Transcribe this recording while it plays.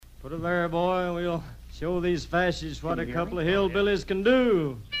Put it there, boy, and we'll show these fascists what a couple of hillbillies can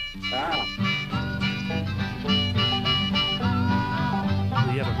do. Ah.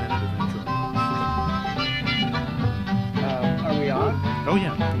 We have a minute of intro. Are we on? Oh,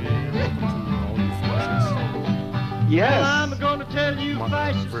 yeah. Welcome to all you fascists. Yes. Well, I'm going to tell you,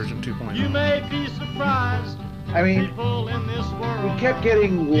 fascists, version 2.0. you may be surprised. I mean, People in this world we kept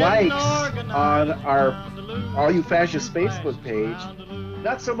getting likes on our All You Fascists Facebook page.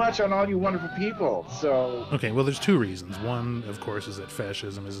 Not so much on All You Wonderful People. So Okay, well, there's two reasons. One, of course, is that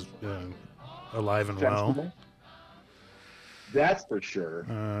fascism is alive and well. That's for sure.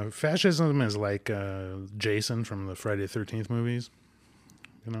 Fascism is like Jason from the Friday the 13th movies.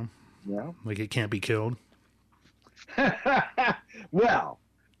 You know? Yeah. Like it can't be killed. Well,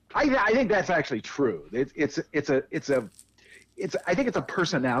 I think that's actually true. I think it's a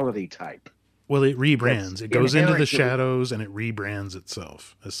personality type. Well, it rebrands. It goes into the shadows and it rebrands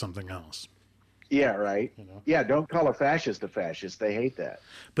itself as something else. Yeah, right. You know? Yeah, don't call a fascist. They hate that.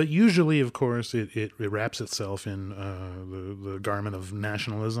 But usually, of course, it wraps itself in the garment of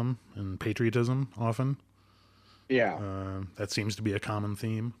nationalism and patriotism often. Yeah. That seems to be a common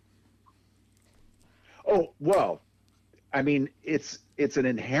theme. Oh, well, I mean, it's an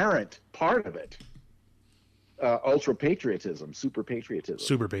inherent part of it. Ultra patriotism, super patriotism.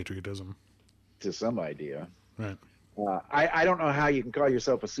 Super patriotism. To some idea. Right. I don't know how you can call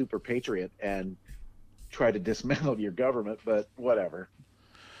yourself a super patriot and try to dismantle your government, but whatever.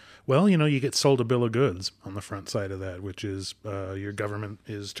 Well, you know, you get sold a bill of goods on the front side of that, which is your government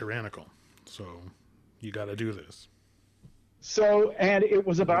is tyrannical. So you got to do this. So, and it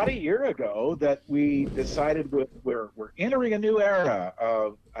was about a year ago that we decided we're entering a new era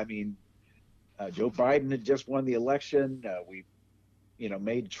of, Joe Biden had just won the election. We,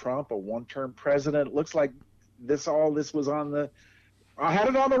 made Trump a one-term president. It looks like this was I had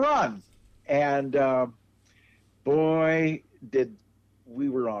it on the run. And boy, did we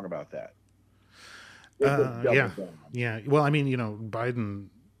were wrong about that. Yeah. Well, Biden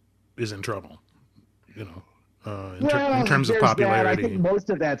is in trouble, in terms of popularity. I think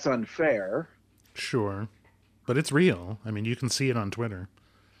most of that's unfair. Sure. But it's real. I mean, you can see it on Twitter.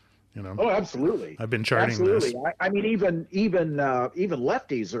 Oh, absolutely. I've been charting this. Even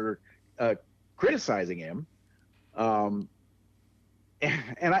lefties are criticizing him. But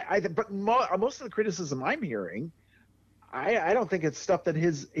most of the criticism I'm hearing, I don't think it's stuff that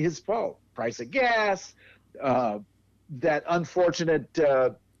his fault. Price of gas, that unfortunate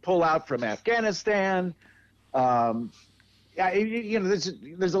pullout from Afghanistan. There's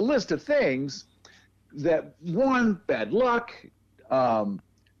a list of things that, one, bad luck.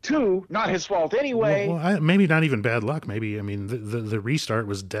 Two, not his fault anyway. Well, maybe not even bad luck. Maybe, the restart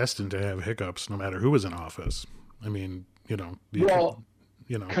was destined to have hiccups no matter who was in office. Coming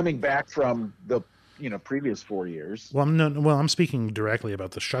back from the, previous 4 years. Well, I'm speaking directly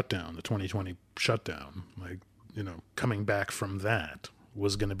about the shutdown, the 2020 shutdown. Coming back from that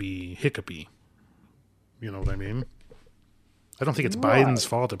was going to be hiccupy. You know what I mean? I don't think it's Biden's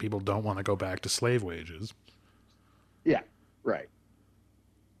fault that people don't want to go back to slave wages. Yeah, right.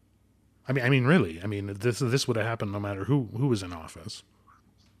 Really. This would have happened no matter who was in office.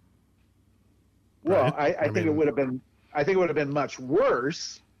 Well, right? I think it would have been. I think it would have been much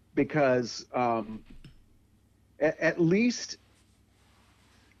worse because, at least,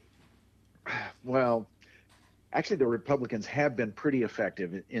 well, actually, the Republicans have been pretty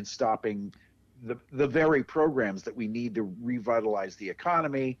effective in stopping the very programs that we need to revitalize the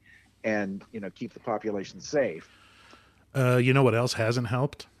economy and keep the population safe. You know what else hasn't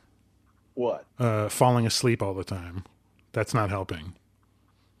helped? What? Falling asleep all the time. That's not helping.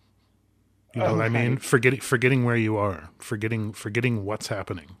 You know what I mean? Forgetting where you are. Forgetting what's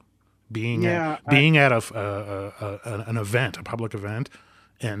happening. Being at an event, a public event,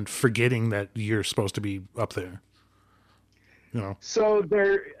 and forgetting that you're supposed to be up there. So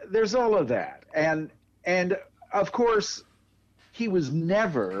there's all of that, and of course, he was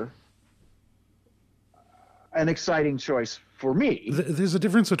never an exciting choice for me. There's a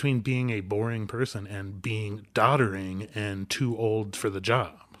difference between being a boring person and being doddering and too old for the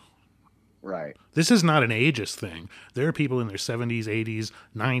job. Right. This is not an ageist thing. There are people in their 70s, 80s,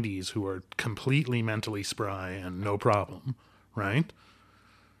 90s who are completely mentally spry and no problem, right?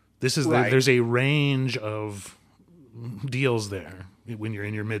 This is there's a range of deals there when you're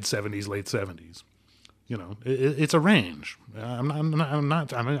in your mid 70s, late 70s. It's a range.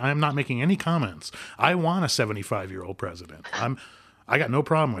 I'm not making any comments. I want a 75-year-old president. I got no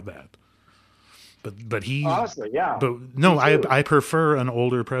problem with that. But he honestly, yeah. But no, I prefer an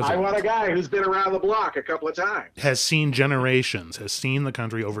older president. I want a guy who's been around the block a couple of times. Has seen generations, has seen the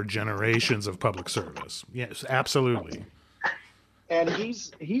country over generations of public service. Yes, absolutely. And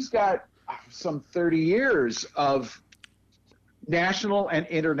he's got some 30 years of national and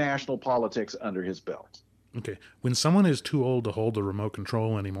international politics under his belt. Okay. When someone is too old to hold the remote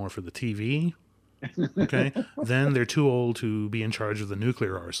control anymore for the TV, okay, then they're too old to be in charge of the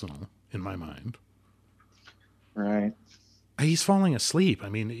nuclear arsenal, in my mind. Right. He's falling asleep. I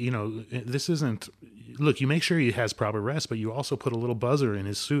mean, this isn't... Look, you make sure he has proper rest, but you also put a little buzzer in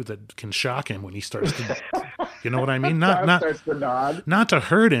his suit that can shock him when he starts to... You know what I mean? Starts to nod. Not to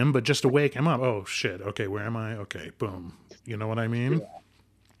hurt him, but just to wake him up. Oh, shit. Okay, where am I? Okay, boom. You know what I mean? Yeah.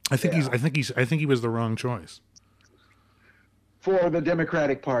 I think he was the wrong choice. For the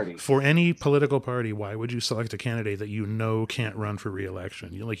Democratic Party. For any political party, why would you select a candidate that you know can't run for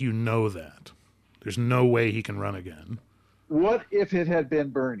re-election? You know that. There's no way he can run again. What if it had been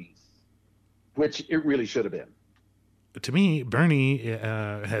Bernie? Which it really should have been. To me, Bernie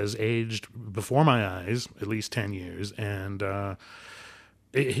has aged before my eyes at least 10 years, and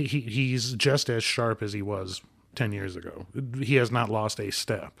he's just as sharp as he was 10 years ago. He has not lost a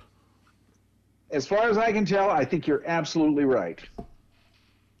step. As far as I can tell, I think you're absolutely right.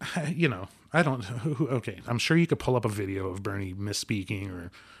 I don't... Okay, I'm sure you could pull up a video of Bernie misspeaking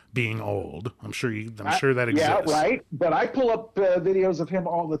or being old. I'm sure that exists. Yeah, right. But I pull up videos of him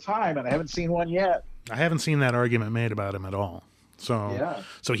all the time, and I haven't seen one yet. I haven't seen that argument made about him at all. So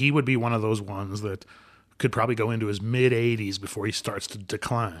he would be one of those ones that could probably go into his mid-80s before he starts to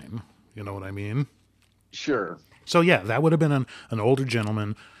decline. You know what I mean? Sure. So yeah, that would have been an older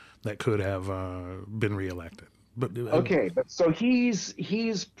gentleman that could have been reelected. But okay, but so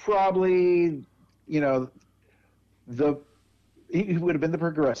he's probably he would have been the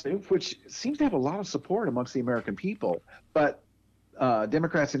progressive, which seems to have a lot of support amongst the American people. But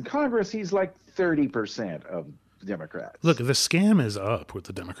Democrats in Congress, he's like 30% of Democrats. Look, the scam is up with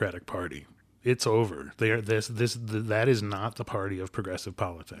the Democratic Party. It's over. That is not the party of progressive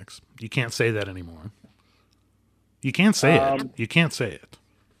politics. You can't say that anymore. You can't say it. You can't say it.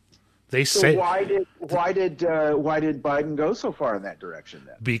 They say. Why did Biden go so far in that direction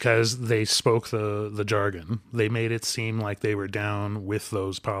then? Because they spoke the jargon. They made it seem like they were down with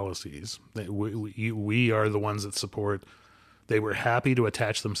those policies. We are the ones that support. They were happy to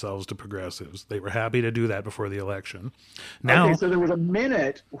attach themselves to progressives. They were happy to do that before the election. Now, okay, so there was a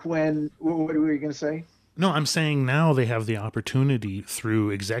minute when. What were you going to say? No, I'm saying now they have the opportunity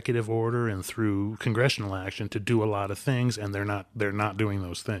through executive order and through congressional action to do a lot of things, and they're not doing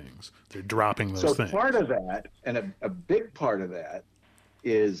those things. They're dropping those things. So part of that, and a big part of that,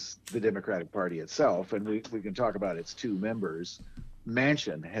 is the Democratic Party itself, and we can talk about its two members.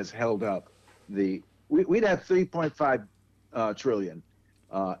 Manchin has held up we'd have 3.5 trillion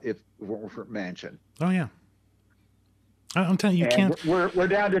if it weren't for Manchin. Oh yeah. I'm telling you, can't. We're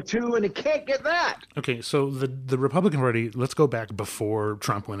down to 2, and it can't get that. Okay, so the Republican Party. Let's go back before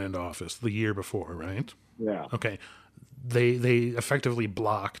Trump went into office, the year before, right? Yeah. Okay, they effectively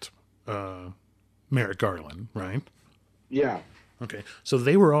blocked Merrick Garland, right? Yeah. Okay, so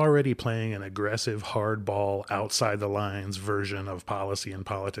they were already playing an aggressive, hardball, outside the lines version of policy and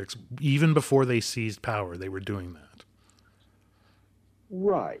politics even before they seized power. They were doing that.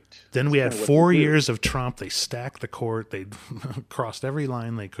 Right. Then we had 4 years of Trump. They stacked the court. They crossed every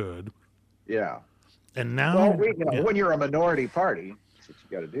line they could. Yeah. And now... Well, when you're a minority party, that's what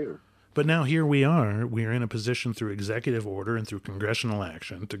you got to do. But now here we are. We are in a position through executive order and through congressional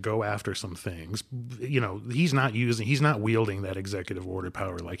action to go after some things. He's not wielding that executive order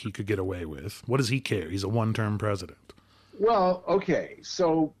power like he could get away with. What does he care? He's a one-term president. Well, okay.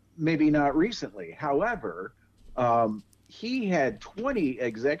 So maybe not recently. However... he had 20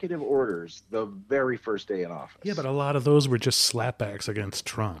 executive orders the very first day in office. Yeah, but a lot of those were just slapbacks against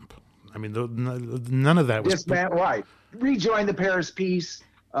Trump. I mean, none of that was... Yes, man, right. Rejoin the Paris Peace,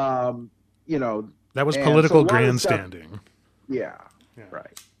 That was political grandstanding. Yeah,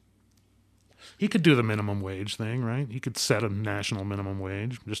 right. He could do the minimum wage thing, right? He could set a national minimum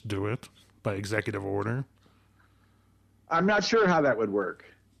wage. Just do it by executive order. I'm not sure how that would work.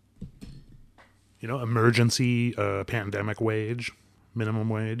 Emergency pandemic wage, minimum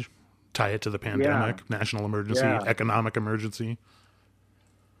wage, tie it to the pandemic, national emergency, economic emergency.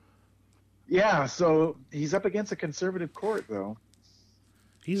 Yeah, so he's up against a conservative court, though.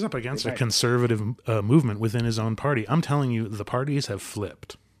 He's up against a conservative movement within his own party. I'm telling you, the parties have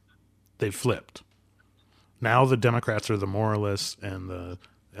flipped. They've flipped. Now the Democrats are the moralists, and the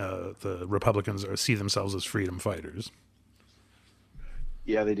Republicans see themselves as freedom fighters.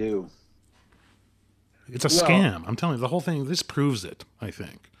 Yeah, they do. It's a scam. I'm telling you, the whole thing, this proves it, I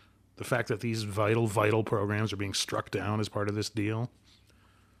think. The fact that these vital programs are being struck down as part of this deal,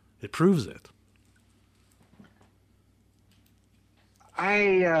 it proves it.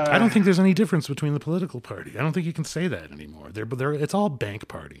 I don't think there's any difference between the political party. I don't think you can say that anymore. It's all bank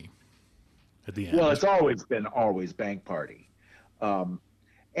party at the end. Well, it's always been bank party. And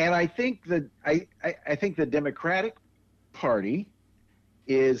I think that I think the Democratic Party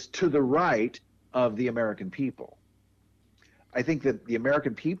is to the right of the American people. I think that the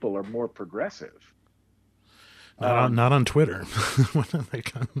American people are more progressive. Not on Twitter.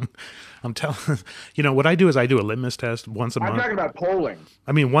 I'm telling what I do is I do a litmus test once a month. I'm talking about polling.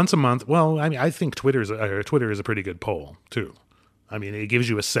 I mean, once a month. Well, I mean, I think Twitter is a pretty good poll too. I mean, it gives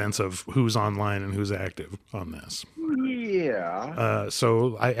you a sense of who's online and who's active on this. Yeah.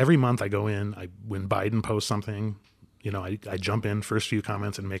 So every month I go in. When Biden posts something, I jump in first few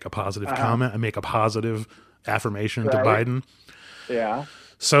comments and make a positive comment. I make a positive affirmation to Biden. Yeah.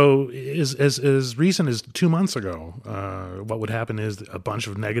 So as recent as 2 months ago, what would happen is a bunch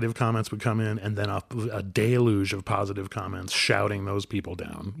of negative comments would come in, and then a deluge of positive comments shouting those people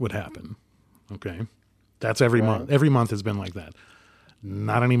down would happen. Okay, that's every month. Every month has been like that.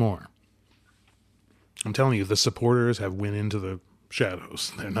 Not anymore. I'm telling you, the supporters have went into the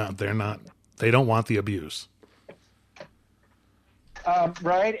shadows. They don't want the abuse.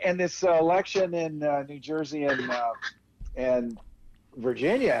 Right, and this election in New Jersey and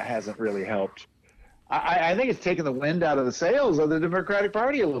Virginia hasn't really helped. I think it's taken the wind out of the sails of the Democratic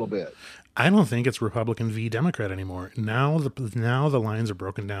Party a little bit. I don't think it's Republican v. Democrat anymore. Now the lines are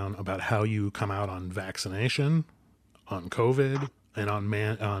broken down about how you come out on vaccination, on COVID, and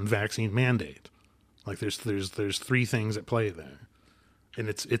on vaccine mandate. Like there's three things at play there, and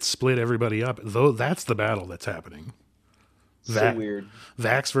it's split everybody up. Though that's the battle that's happening. So weird.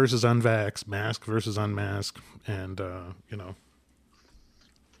 Vax versus unvax, mask versus unmask, and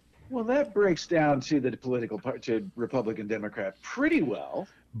Well, that breaks down to the political part, to Republican Democrat pretty well.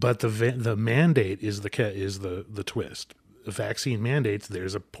 But the mandate is the twist. The vaccine mandates,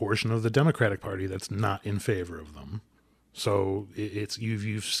 there's a portion of the Democratic Party that's not in favor of them. So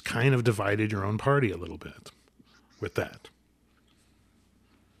you've kind of divided your own party a little bit with that.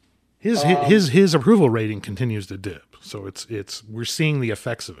 His approval rating continues to dip. So we're seeing the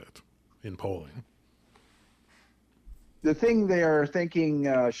effects of it in polling. The thing they are thinking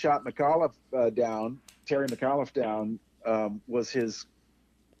shot McAuliffe down, Terry McAuliffe down, was his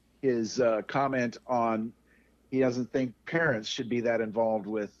comment on he doesn't think parents should be that involved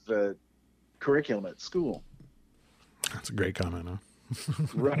with curriculum at school. That's a great comment, huh?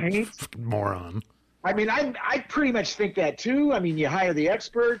 Right? Moron. I mean, I pretty much think that too. I mean, you hire the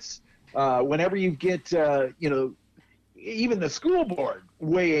experts. Whenever you get, even the school board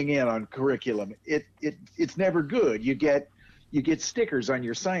weighing in on curriculum, it's never good. You get stickers on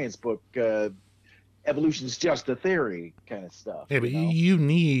your science book, evolution's just a theory kind of stuff. Yeah, but you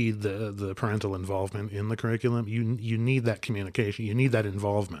need the parental involvement in the curriculum. You need that communication. You need that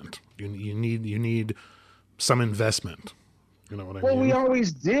involvement. You need some investment. You know what I mean? Well, we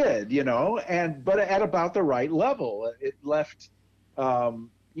always did, but at about the right level. It left,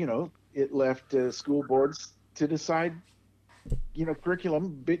 school boards to decide,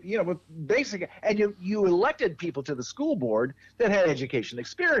 curriculum, but basic, and you elected people to the school board that had education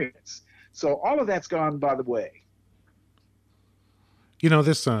experience. So all of that's gone by the way.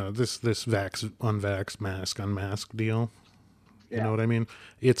 This vax, unvax, mask, unmask deal. You know what I mean?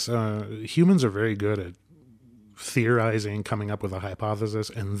 It's humans are very good at theorizing, coming up with a hypothesis,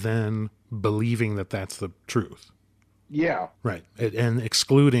 and then believing that that's the truth. Yeah. Right. And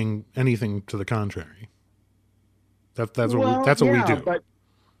excluding anything to the contrary. That's what we do.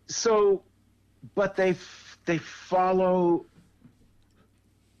 But they follow.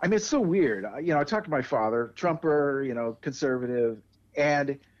 I mean, it's so weird. I talked to my father, Trumper, conservative,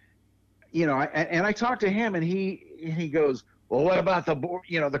 and I talked to him, and he goes, "Well, what about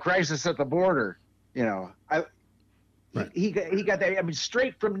the crisis at the border?" Right. He got that. I mean,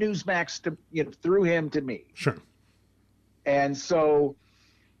 straight from Newsmax to through him to me. Sure. And so,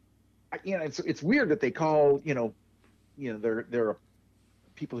 it's weird that they call there are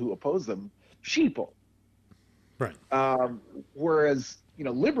people who oppose them sheeple. Right. Whereas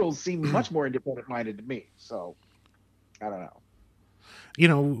liberals seem much more independent-minded to me. So I don't know.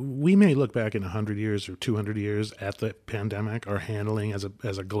 We may look back in 100 years or 200 years at the pandemic, or handling as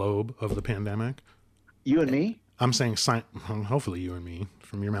a globe of the pandemic. You and me? I'm saying, hopefully you and me,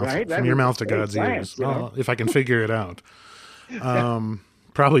 from your mouth, right? from your mouth to God's science, ears. Well, if I can figure it out.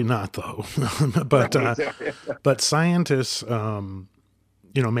 Probably not, though. But scientists,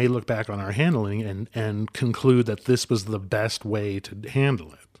 may look back on our handling and conclude that this was the best way to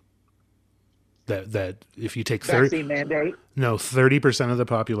handle it. That if you take vaccine mandate, 30% of the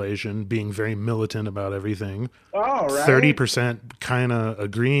population being very militant about everything, 30% kind of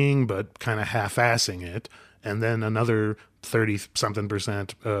agreeing but kind of half-assing it, and then another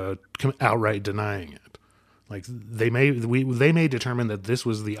 30-something% outright denying it. Like they may determine that this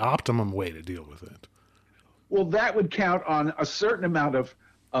was the optimum way to deal with it. Well, that would count on a certain amount of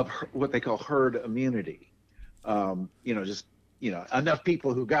what they call herd immunity. Enough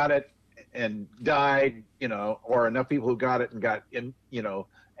people who got it and died, or enough people who got it and got an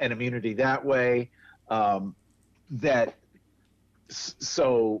immunity that way. That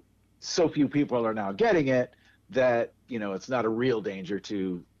so few people are now getting it that it's not a real danger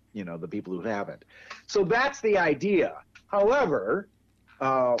to the people who haven't. So that's the idea. However,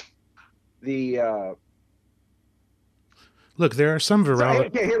 look, there are some virology.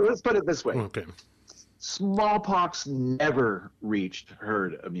 Okay, here, let's put it this way. Okay. Smallpox never reached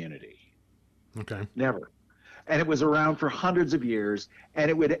herd immunity. Okay. Never. And it was around for hundreds of years,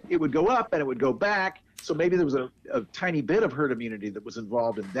 and it would go up and it would go back. So maybe there was a tiny bit of herd immunity that was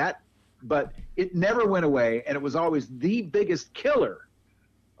involved in that, but it never went away, and it was always the biggest killer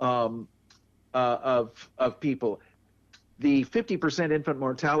of people. The 50% infant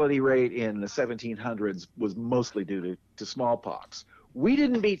mortality rate in the 1700s was mostly due to smallpox. We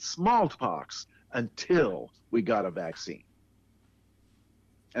didn't beat smallpox until we got a vaccine.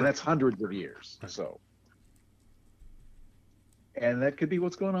 And that's hundreds of years. So, and that could be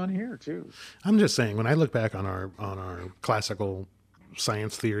what's going on here too. I'm just saying, when I look back on our classical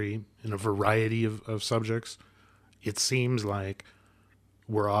science theory in a variety of subjects, it seems like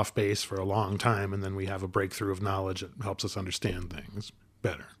we're off base for a long time, and then we have a breakthrough of knowledge that helps us understand things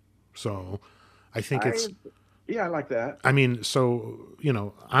better. So I think I like that. I mean, so,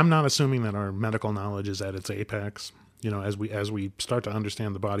 I'm not assuming that our medical knowledge is at its apex. As we start to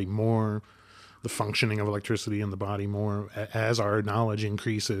understand the body more, the functioning of electricity in the body more, as our knowledge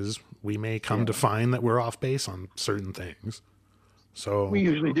increases, we may come to find that we're off base on certain things. So we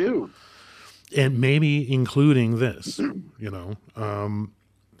usually do. And maybe including this,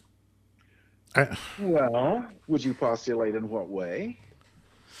 Well, would you postulate in what way?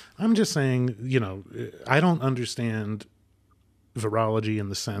 I'm just saying, I don't understand virology in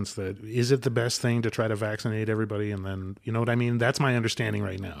the sense that, is it the best thing to try to vaccinate everybody? And then, you know what I mean? That's my understanding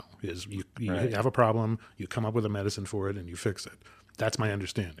right now, is you right. have a problem, you come up with a medicine for it, and you fix it. That's my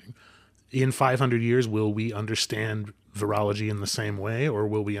understanding. In 500 years, will we understand virology in the same way, or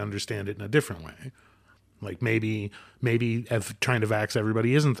will we understand it in a different way? Like maybe trying to vax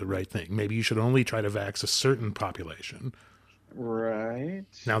everybody isn't the right thing. Maybe you should only try to vax a certain population. Right.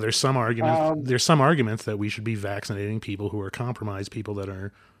 Now, there's some arguments that we should be vaccinating people who are compromised, people that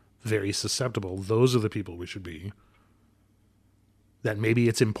are very susceptible. Those are the people we should be. That maybe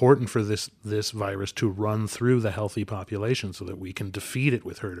it's important for this virus to run through the healthy population so that we can defeat it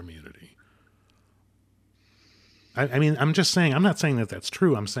with herd immunity. I mean, I'm just saying, I'm not saying that that's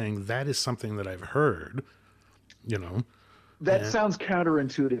true. I'm saying that is something that I've heard, That sounds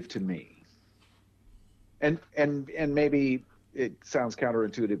counterintuitive to me. And maybe it sounds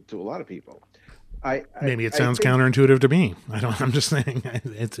counterintuitive to a lot of people. Maybe it sounds counterintuitive to me. I'm just saying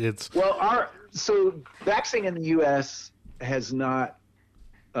it's. Well, so vaccine in the U.S. has not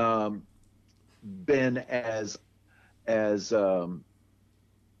been as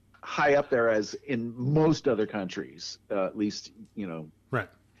high up there as in most other countries, at least, right.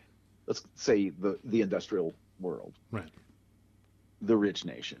 Let's say the industrial world, right. The rich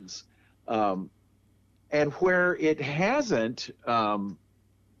nations. And where it hasn't, been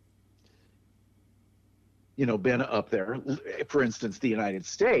up there, for instance, the United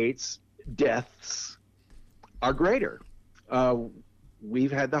States, deaths are greater.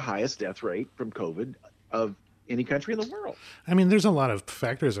 We've had the highest death rate from COVID of any country in the world. I mean, there's a lot of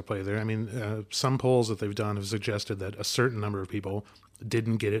factors at play there. I mean, some polls that they've done have suggested that a certain number of people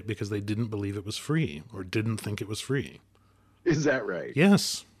didn't get it because they didn't believe it was free or didn't think it was free. Is that right?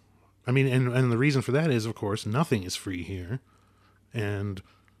 Yes. I mean, and the reason for that is, of course, nothing is free here, and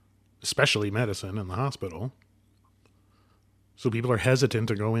especially medicine in the hospital. So people are hesitant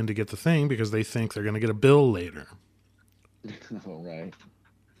to go in to get the thing because they think they're going to get a bill later. All right.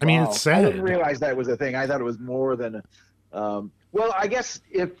 I mean, it's sad. I didn't realize that was a thing. I thought it was more than. Well, I guess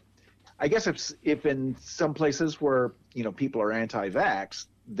if in some places where people are anti-vax,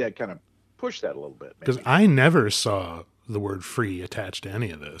 that kind of push that a little bit. Because I never saw the word free attached to any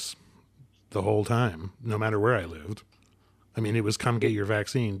of this the whole time, no matter where I lived. I mean, it was come get your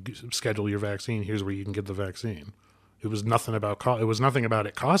vaccine, schedule your vaccine. Here's where you can get the vaccine. It was nothing about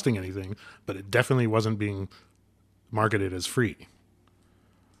it costing anything, but it definitely wasn't being marketed as free.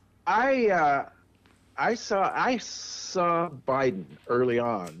 I saw Biden early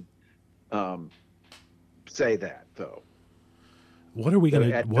on say that, though. What are we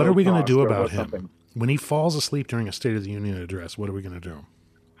gonna do about him when he falls asleep during a State of the Union address? What are we gonna do?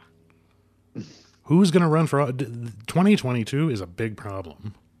 Who's gonna run for 2022 is a big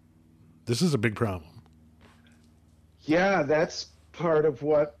problem. This is a big problem. Yeah, that's part of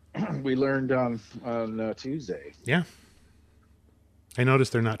what we learned on Tuesday. Yeah. I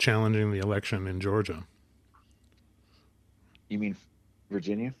noticed they're not challenging the election in Georgia. You mean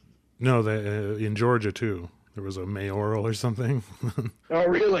Virginia? No, in Georgia too. There was a mayoral or something. Oh,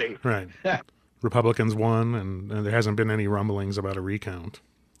 really? Right. Republicans won, and there hasn't been any rumblings about a recount.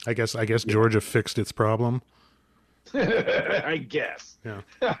 I guess Georgia fixed its problem. I guess. Yeah.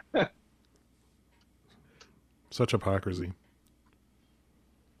 Such hypocrisy.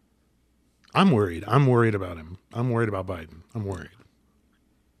 I'm worried. I'm worried about him. I'm worried about Biden. I'm worried.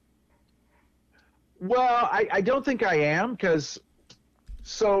 Well, I don't think I am, because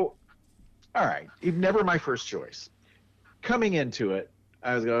all right, never my first choice. Coming into it,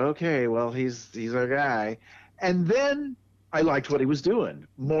 I was going, okay, well, he's our guy. And then I liked what he was doing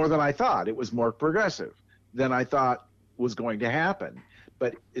more than I thought. It was more progressive than I thought was going to happen.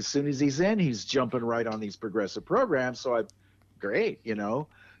 But as soon as he's in, he's jumping right on these progressive programs. So great.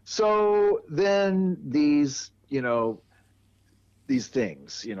 So then these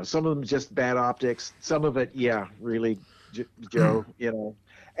things, some of them just bad optics, some of it, yeah, really, Joe,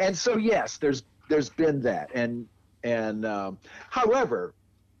 And so, yes, there's been that. And however,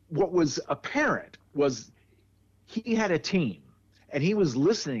 what was apparent was he had a team, and he was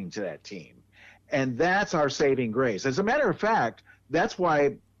listening to that team. And that's our saving grace. As a matter of fact, that's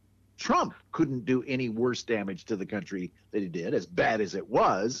why Trump couldn't do any worse damage to the country that he did, as bad as it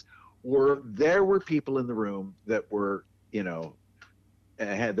was. There were people in the room that were,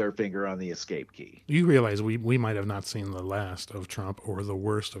 had their finger on the escape key. You realize we might have not seen the last of Trump or the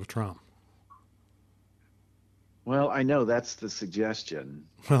worst of Trump. Well, I know that's the suggestion.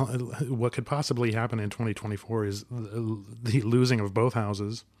 Well, what could possibly happen in 2024 is the losing of both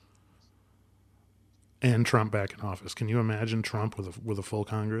houses and Trump back in office. Can you imagine Trump with a full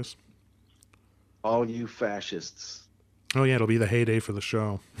Congress? All you fascists. Oh yeah, it'll be the heyday for the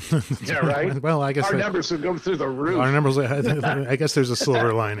show. Yeah, right. Well, I guess our numbers will go through the roof. Our numbers. I guess there's a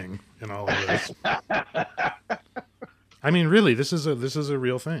silver lining in all of this. I mean, really, this is a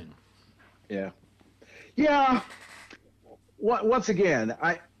real thing. Yeah. Yeah. Once again,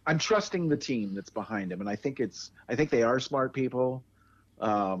 I'm trusting the team that's behind him, and I think they are smart people.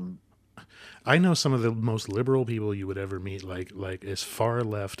 I know some of the most liberal people you would ever meet, like as far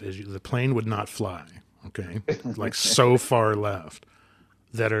left as the plane would not fly. Okay, like so far left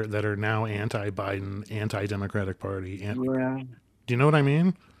that are now anti-Biden, anti-Democratic Party. Yeah. Do you know what I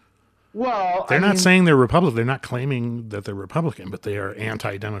mean? Well, they're not saying they're Republican. They're not claiming that they're Republican, but they are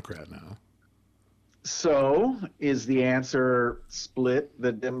anti-Democrat now. So, is the answer split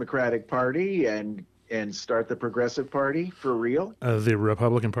the Democratic Party and start the Progressive Party for real? The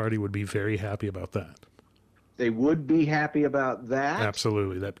Republican Party would be very happy about that. They would be happy about that?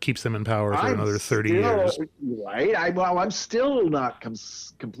 Absolutely. That keeps them in power for another 30 years. Right. I'm still not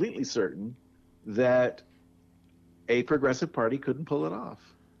completely certain that a Progressive Party couldn't pull it off.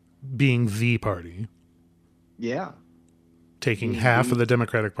 Being the party. Yeah. Taking half of the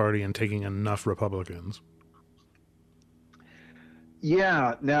Democratic Party and taking enough Republicans.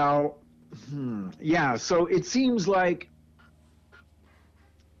 Yeah. Now, yeah. So it seems like,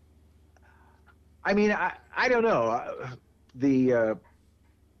 I mean, I don't know. The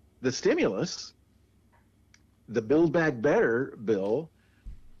stimulus, the Build Back Better bill,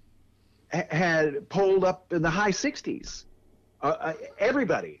 had polled up in the high 60s.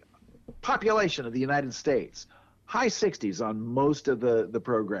 Everybody, population of the United States, high 60s on most of the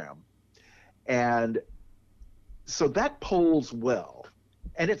program. And so that polls well,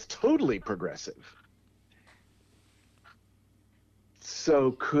 and it's totally progressive.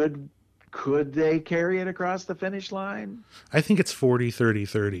 So could they carry it across the finish line? I think it's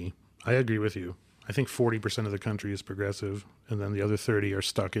 40-30-30. I agree with you. I think 40% of the country is progressive, and then the other 30 are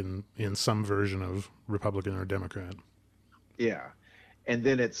stuck in some version of Republican or Democrat. Yeah. And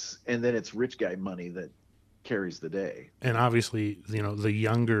then it's rich guy money that carries the day. And obviously, the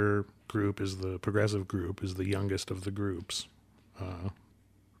younger group is the progressive group, is the youngest of the groups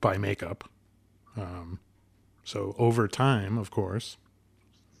by makeup. So over time, of course,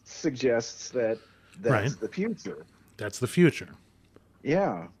 suggests that's right. The future. That's the future.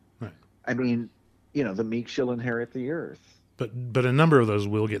 Yeah. Right. I mean, the meek shall inherit the earth. But a number of those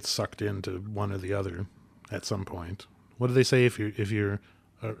will get sucked into one or the other at some point. What do they say? If you're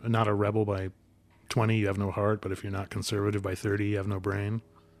not a rebel by 20, you have no heart. But if you're not conservative by 30, you have no brain.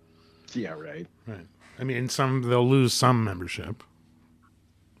 Yeah, right. Right. I mean, they'll lose some membership.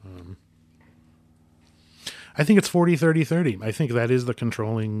 I think it's 40-30-30. I think that is the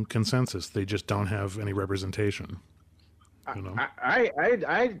controlling consensus. They just don't have any representation. You know?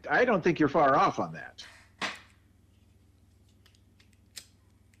 I don't think you're far off on that.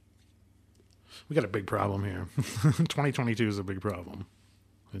 We got a big problem here. 2022 is a big problem.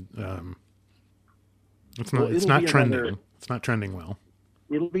 It's not trending. It's not trending well.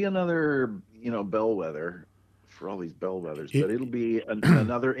 It'll be another, bellwether for all these bellwethers, but it'll be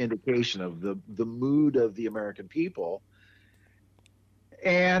another indication of the mood of the American people.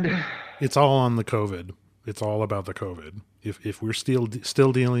 And it's all on the COVID. It's all about the COVID. If we're still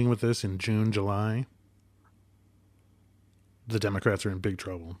dealing with this in June, July, the Democrats are in big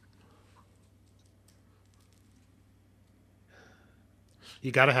trouble.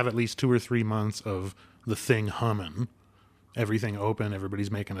 You got to have at least 2 or 3 months of the thing humming, everything open,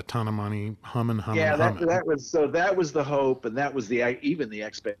 everybody's making a ton of money, humming. Yeah, that was the hope, and that was even the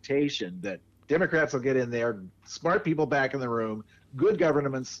expectation that Democrats will get in there, smart people back in the room, good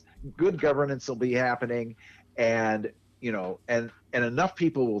governance will be happening, and and enough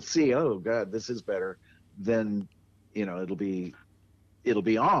people will see, oh God, this is better. Then it'll be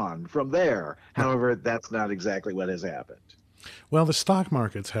on from there. However, that's not exactly what has happened. Well, the stock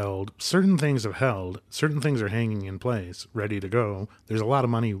market's held. Certain things have held. Certain things are hanging in place, ready to go. There's a lot of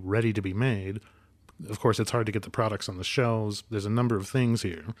money ready to be made. Of course, it's hard to get the products on the shelves. There's a number of things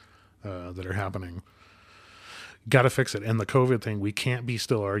here that are happening. Got to fix it. And the COVID thing, we can't be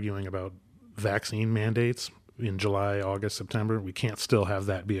still arguing about vaccine mandates in July, August, September. We can't still have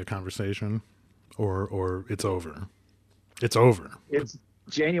that be a conversation, or it's over. It's over. It's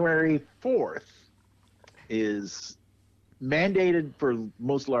January 4th is mandated for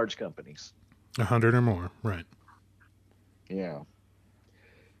most large companies. 100 or more, right? Yeah.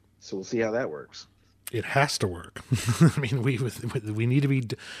 So we'll see how that works. It has to work. I mean, we need to be.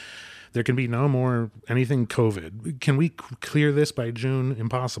 There can be no more anything COVID. Can we clear this by June?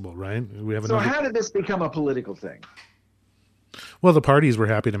 Impossible, right? We have. So how did this become a political thing? Well, the parties were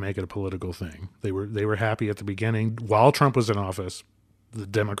happy to make it a political thing. They were happy at the beginning while Trump was in office. The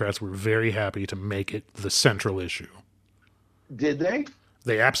Democrats were very happy to make it the central issue. Did they?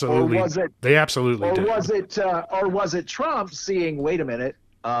 They absolutely. Or was it? They absolutely or did. Or was it Trump seeing? Wait a minute.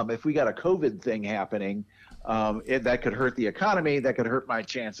 If we got a COVID thing happening, that could hurt the economy. That could hurt my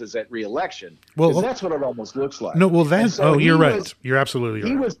chances at re-election. Well, that's what it almost looks like. No, well, that's. So you're right. You're absolutely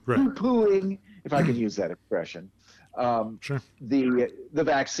right. He was right. poo-pooing, if I can use that expression. Sure. The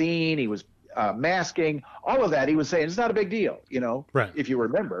vaccine. He was masking. All of that. He was saying it's not a big deal. Right. If you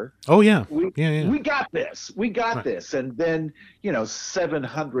remember. Oh yeah. Yeah. We got this. We got this. And then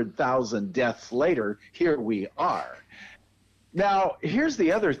 700,000 deaths later, here we are. Now, here's the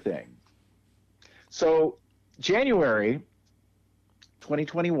other thing. So, January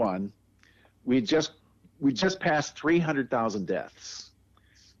 2021, we just passed 300,000 deaths.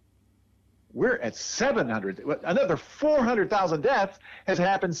 We're at 700. Another 400,000 deaths has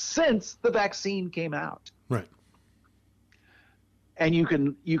happened since the vaccine came out. Right. And you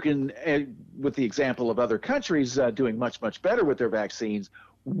can with the example of other countries doing much better with their vaccines,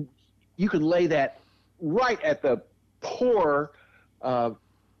 you can lay that right at the poor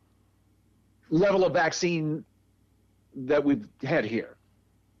level of vaccine that we've had here.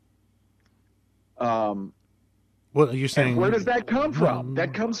 Well, you're saying, where does that come from?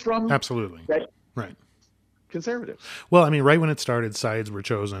 That comes from absolutely right conservatives. Well, I mean, right when it started, sides were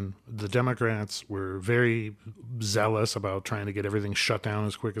chosen. The Democrats were very zealous about trying to get everything shut down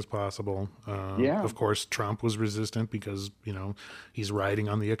as quick as possible. Of course, Trump was resistant because he's riding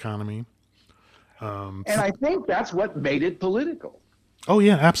on the economy. And I think that's what made it political. Oh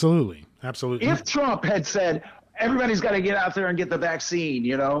yeah, absolutely. If Trump had said everybody's got to get out there and get the vaccine,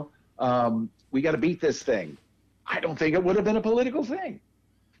 we got to beat this thing, I don't think it would have been a political thing.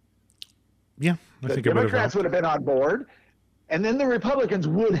 Yeah, I think the Democrats would have been on board, and then the Republicans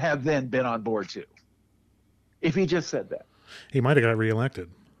would have then been on board too. If he just said that, he might have got reelected.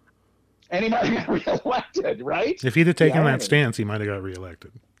 And he might have got reelected, right? If he'd have taken that stance, he might have got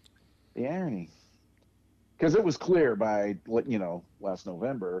reelected. The irony. Because it was clear by last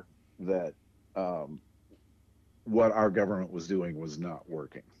November that what our government was doing was not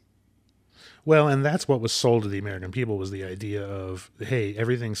working. Well, and that's what was sold to the American people, was the idea of, hey,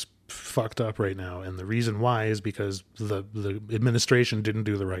 everything's fucked up right now, and the reason why is because the administration didn't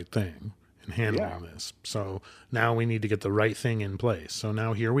do the right thing. in handling this. So now we need to get the right thing in place. So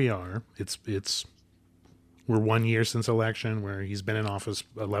now here we are. We're 1 year since election, where he's been in office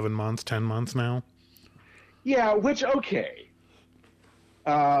 11 months, 10 months now. Yeah, which, okay.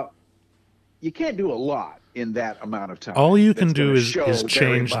 You can't do a lot in that amount of time. All you can do is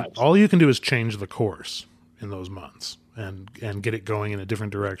change. All you can do is change the course in those months and get it going in a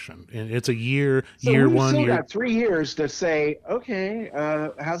different direction. And it's a year, so year we've 1 still year. got 3 years to say, okay,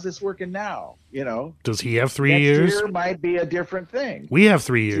 how's this working now? You know, does he have 3 next years? Year might be a different thing. We have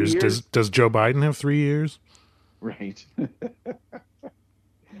 3 years. Does Joe Biden have 3 years? Right.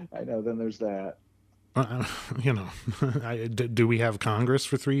 I know. Then there's that. You know, do we have Congress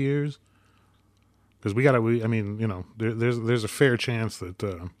for 3 years? Because I mean, you know, there's a fair chance that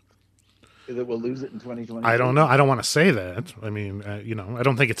we'll lose it in 2020. I don't know. I don't want to say that. I mean, you know, I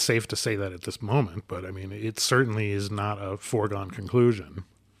don't think it's safe to say that at this moment. But I mean, it certainly is not a foregone conclusion.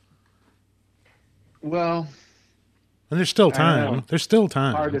 Well, and there's still time. There's still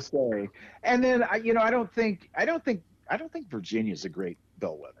time. Hard to say. And then you know, I don't think Virginia's a great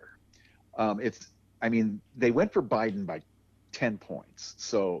bellwether. I mean, they went for Biden by 10 points.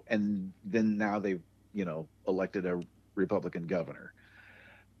 So, and then now they've, you know, elected a Republican governor.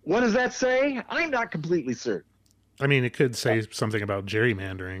 What does that say? I'm not completely certain. I mean, it could say something about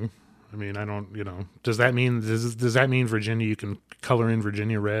gerrymandering. I mean, I don't, you know, does that mean Virginia, you can color in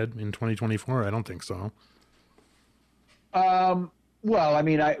Virginia red in 2024? I don't think so. Well, I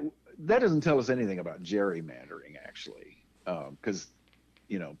mean, that doesn't tell us anything about gerrymandering, actually, because,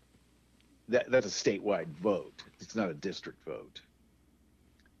 you know, that's a statewide vote. It's not a district vote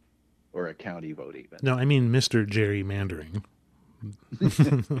or a county vote, even. No, I mean Mr. Gerrymandering.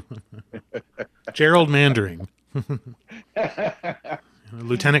 Gerald Mandering.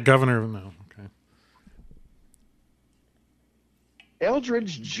 Lieutenant Governor. No, okay.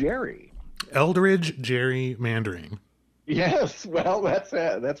 Eldridge Jerry Gerrymandering. Yes, well,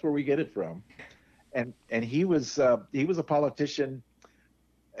 that's where we get it from, and he was a politician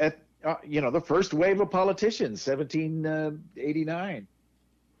at you know, the first wave of politicians, 1789.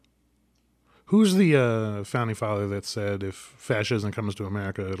 Who's the founding father that said if fascism comes to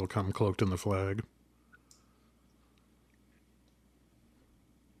America, it'll come cloaked in the flag?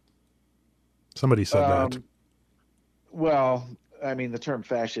 Somebody said that. Well, I mean, the term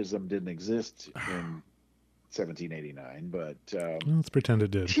fascism didn't exist in 1789, but let's pretend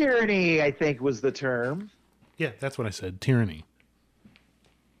it did. Tyranny, I think, was the term. Yeah, that's what I said. Tyranny.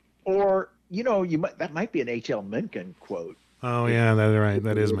 Or, you know, that might be an H.L. Mencken quote. Oh, yeah, that's right.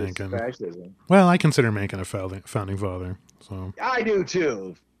 That is Mencken. Fascism. Well, I consider Mencken a founding father. So I do,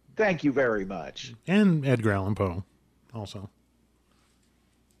 too. Thank you very much. And Edgar Allan Poe, also.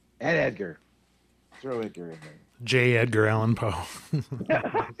 And Edgar. Throw Edgar in there. J. Edgar Allan Poe.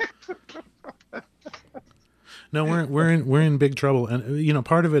 No, we're in big trouble, and you know,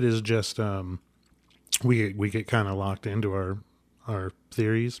 part of it is just we get kind of locked into our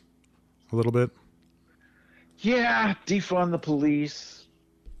theories a little bit. Yeah, defund the police.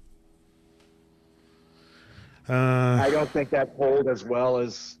 I don't think that polled as well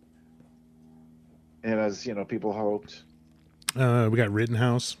as you know, people hoped. We got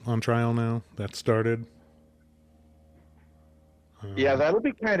Rittenhouse on trial now. That started. Yeah, that'll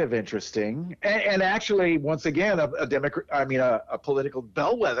be kind of interesting. And actually, once again, a political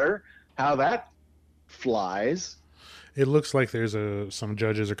bellwether, how that flies. It looks like there's some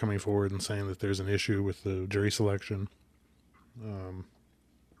judges are coming forward and saying that there's an issue with the jury selection.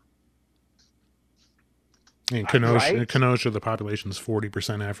 In Kenosha, the population's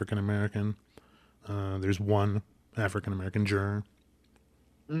 40% African American. There's one African American juror.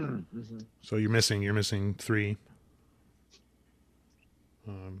 Mm-hmm. So you're missing 3.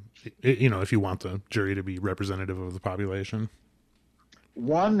 You know, if you want the jury to be representative of the population.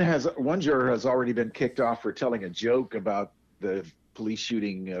 One juror has already been kicked off for telling a joke about the police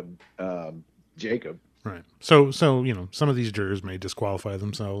shooting Jacob. Right. So you know, some of these jurors may disqualify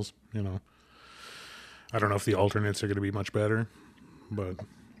themselves. You know, I don't know if the alternates are going to be much better, but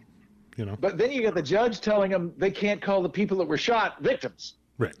you know. But then you get the judge telling them they can't call the people that were shot victims.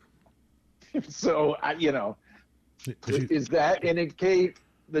 Right. So you know, is that indicate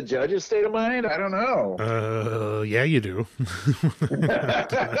the judge's state of mind? I don't know. Yeah, you do.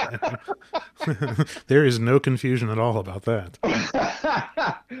 There is no confusion at all about that.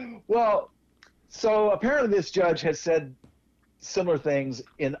 Well, so apparently this judge has said similar things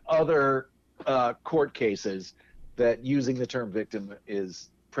in other court cases, that using the term victim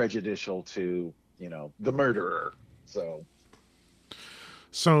is prejudicial to, you know, the murderer. So,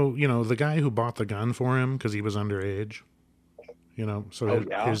 you know, the guy who bought the gun for him because he was underage, You know, so Oh,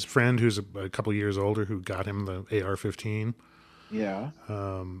 yeah. his friend, who's a couple years older, who got him the AR-15. Yeah.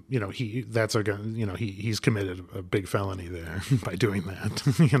 You know, that's a gun. You know, he's committed a big felony there by doing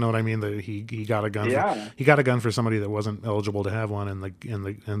that. You know what I mean? He got a gun. Yeah. He got a gun for somebody that wasn't eligible to have one, and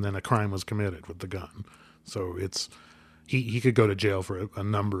then a crime was committed with the gun. So he could go to jail for a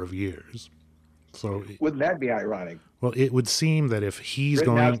number of years. So Wouldn't that be ironic? well, it would seem that if he's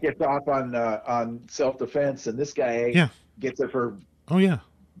Rittenhouse going, gets off on self-defense, and this guy gets it for giving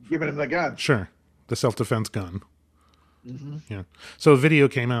him the gun. Sure, the self-defense gun. Mm-hmm. Yeah. So a video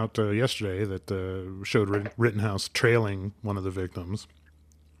came out yesterday that showed Rittenhouse trailing one of the victims.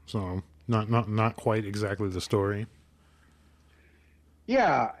 So not quite exactly the story.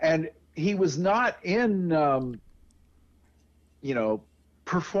 Yeah, and he was not in,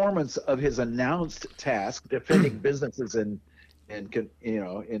 performance of his announced task defending businesses in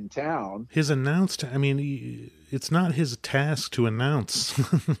town. His announced, I mean, it's not his task to announce. You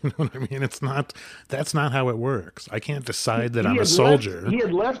know what I mean? That's not how it works. I can't decide that I'm a soldier. He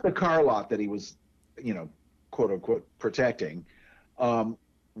had left the car lot that he was, quote unquote, protecting,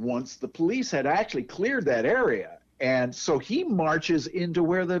 once the police had actually cleared that area. And so he marches into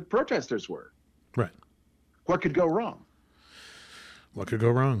where the protesters were. Right. What could go wrong? What could go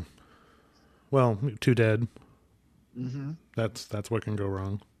wrong? Well, 2 dead. Mm-hmm. That's what can go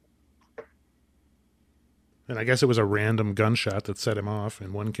wrong. And I guess it was a random gunshot that set him off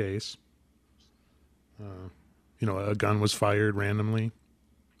in one case. A gun was fired randomly.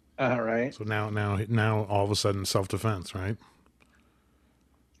 Right. So now all of a sudden self-defense, right?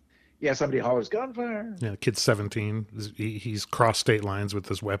 Yeah, somebody hollers gunfire. Yeah, the kid's 17. He's crossed state lines with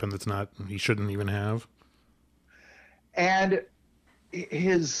this weapon he shouldn't even have. And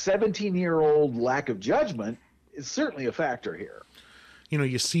his 17-year-old lack of judgment is certainly a factor here.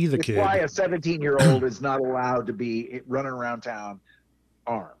 You see the kid. It's why a 17-year-old is not allowed to be running around town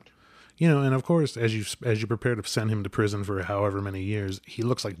armed. And of course, as you prepare to send him to prison for however many years, he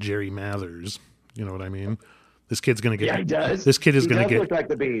looks like Jerry Mathers. You know what I mean? This kid's going to get. Yeah, he does. This kid is going to get. Look like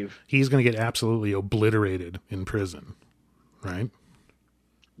the beef. He's going to get absolutely obliterated in prison, right?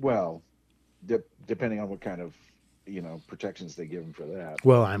 Well, depending on what kind of protections they give him for that.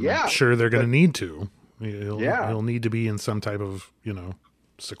 Well, I'm sure they're going to need to. He'll need to be in some type of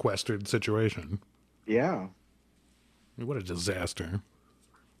sequestered situation. Yeah. What a disaster.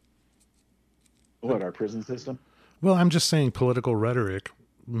 What, our prison system? Well, I'm just saying political rhetoric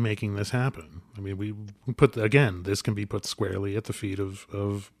making this happen. I mean, we put this can be put squarely at the feet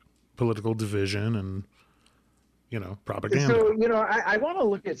of political division and propaganda. So I want to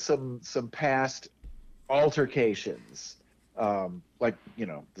look at some past altercations, like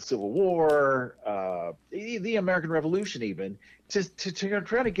the Civil War, the American Revolution, even to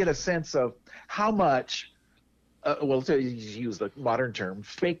try to get a sense of how much, to use the modern term,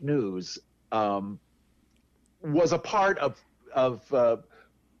 fake news was a part of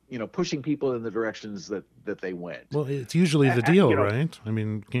pushing people in the directions that they went. Well, it's usually the deal, right? I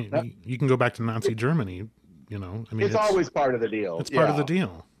mean, you can go back to Nazi Germany. I mean, it's always part of the deal. It's part of the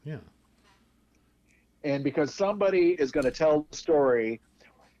deal. Yeah. And because somebody is going to tell the story,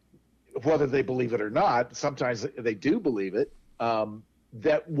 whether they believe it or not, sometimes they do believe it,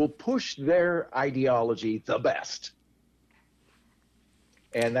 that will push their ideology the best.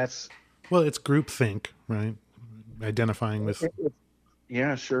 And that's... Well, it's groupthink, right? Identifying with...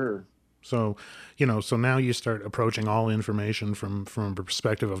 Yeah, sure. So, so now you start approaching all information from a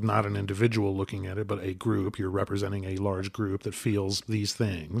perspective of not an individual looking at it, but a group. You're representing a large group that feels these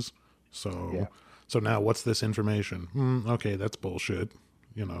things. So... So now what's this information? Okay, that's bullshit.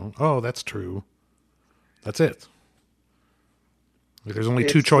 Oh, that's true. That's it. There's only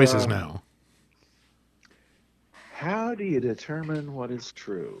 2 choices now. How do you determine what is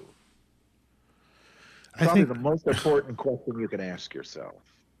true? I think the most important question you can ask yourself.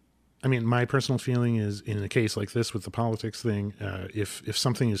 I mean, my personal feeling is, in a case like this with the politics thing, if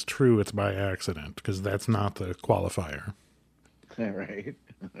something is true, it's by accident, because that's not the qualifier. Right.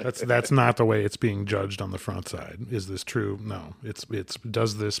 That's not the way it's being judged on the front side. Is this true? No. It's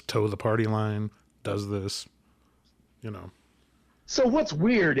does this toe the party line? Does this, So what's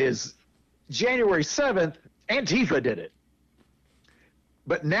weird is January 7th, Antifa did it.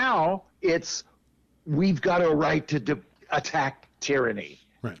 But now it's we've got a right to attack tyranny.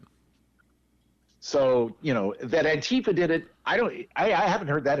 Right. So, that Antifa did it, I haven't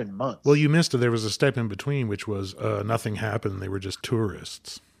heard that in months. Well, you missed it. There was a step in between, which was nothing happened. They were just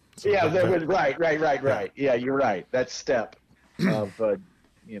tourists. So right. Yeah, you're right. That step of,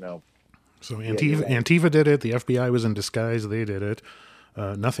 So Antifa did it. The FBI was in disguise. They did it.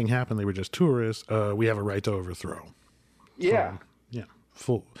 Nothing happened. They were just tourists. We have a right to overthrow. Yeah. So, yeah.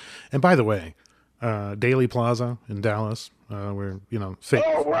 Full. And by the way, Daly Plaza in Dallas, where,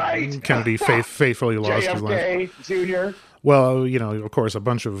 Right. Kennedy faithfully lost his life. JFK Jr. Well, of course, a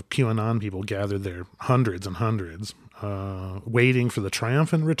bunch of QAnon people gathered there, hundreds and hundreds, waiting for the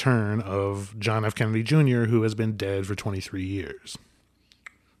triumphant return of John F. Kennedy Jr., who has been dead for 23 years.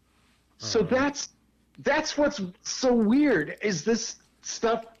 So that's what's so weird, is this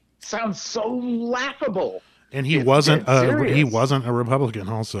stuff sounds so laughable. And he wasn't a Republican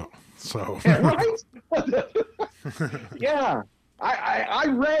also. So right? Yeah. I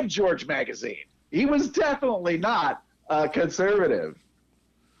read George magazine. He was definitely not conservative.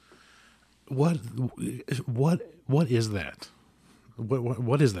 What is that?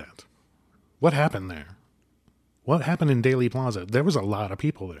 What is that? What happened there? What happened in Daly Plaza? There was a lot of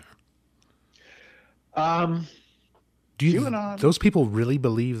people there. Those people really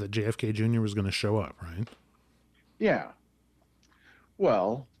believe that JFK Jr. was going to show up, right? Yeah.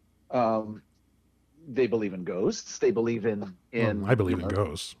 Well, they believe in ghosts. They believe in I believe in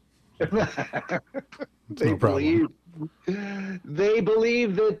ghosts. They believe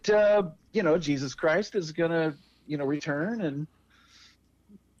that Jesus Christ is gonna return, and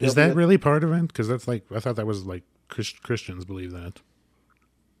is that really part of it? Because that's I thought that was Christians believe that.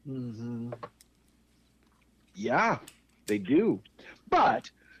 Mm-hmm. Yeah, they do, but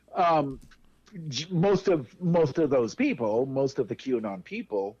most of those people, most of the QAnon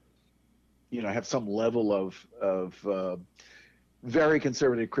people, have some level of very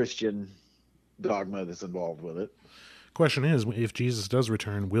conservative Christian dogma that's involved with it. Question is, if Jesus does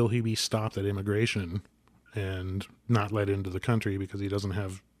return, will he be stopped at immigration and not let into the country because he doesn't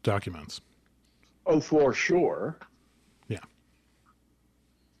have documents? Oh, for sure. Yeah.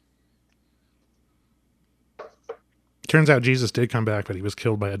 Turns out Jesus did come back, but he was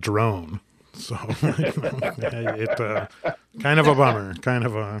killed by a drone. So it kind of a bummer. Kind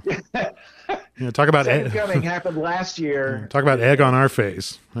of a talk about Second Coming happened last year. Talk about egg on our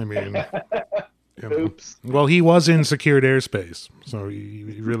face. I mean, oops. Well, he was in secured airspace, so he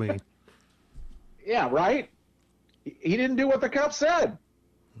really. Yeah, right. He didn't do what the cop said.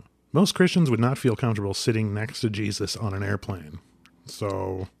 Most Christians would not feel comfortable sitting next to Jesus on an airplane,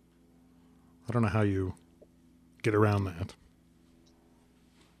 so I don't know how you get around that.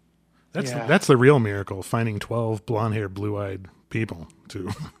 That's the real miracle, finding 12 blonde-haired, blue-eyed people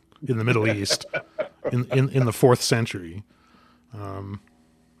in the Middle East in the 4th century. I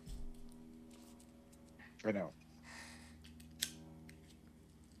know.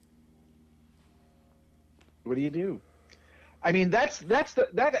 What do you do? I mean,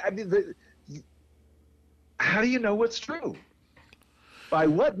 how do you know what's true? By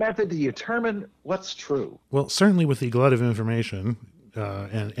what method do you determine what's true? Well, certainly with the glut of information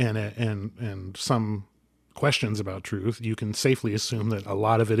and some questions about truth, you can safely assume that a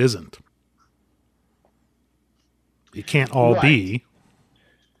lot of it isn't. It can't all be.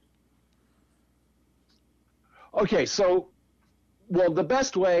 Okay, so, the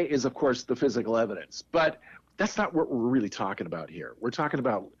best way is, of course, the physical evidence, but that's not what we're really talking about here. We're talking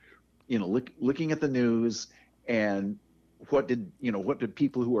about, looking at the news and what did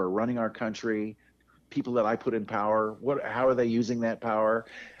people who are running our country, people that I put in power, how are they using that power?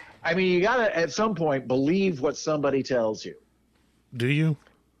 I mean, you got to, at some point, believe what somebody tells you. Do you?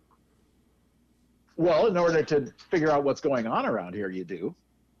 Well, in order to figure out what's going on around here, you do.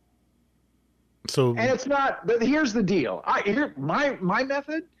 So, and it's not, but here's the deal. My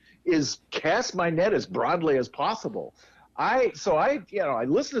method is cast my net as broadly as possible. I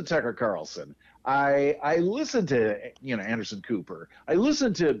listen to Tucker Carlson. I listen to, Anderson Cooper. I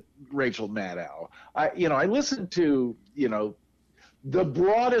listen to Rachel Maddow. I listen to, the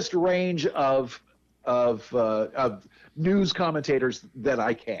broadest range of news commentators that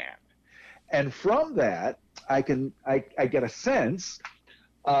I can. And from that, I get a sense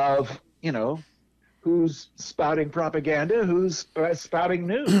of, who's spouting propaganda, who's spouting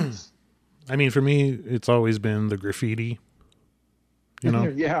news. I mean, for me, it's always been the graffiti,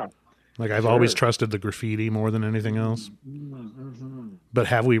 Yeah. I've always trusted the graffiti more than anything else. Mm-hmm. But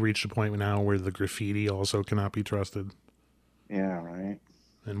have we reached a point now where the graffiti also cannot be trusted? Yeah, right.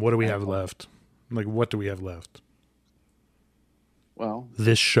 And what do we have left? What do we have left? Well,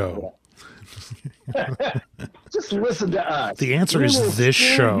 this show. Just listen to us. The answer is this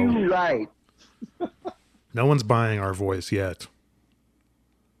show. You right. No one's buying our voice yet.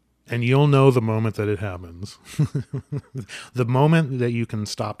 And you'll know the moment that it happens. The moment that you can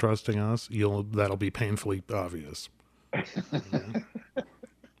stop trusting us, that'll be painfully obvious.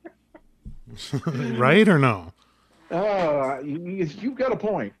 Right or no? You've got a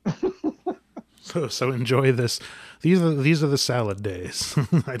point. So enjoy this. These are the salad days.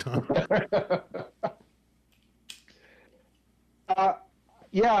 I don't.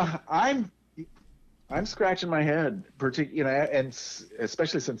 Yeah, I'm scratching my head, and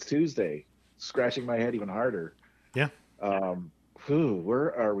especially since Tuesday, scratching my head even harder. Yeah.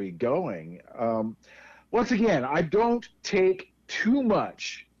 Where are we going? Once again, I don't take too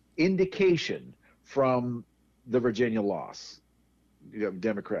much indication from the Virginia loss,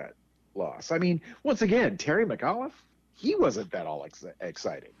 Democrat loss. I mean, once again, Terry McAuliffe, he wasn't that all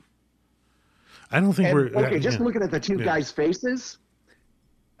exciting. I don't think we're just looking at the two guys' faces.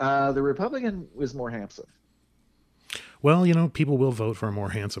 The Republican was more handsome. Well, people will vote for a more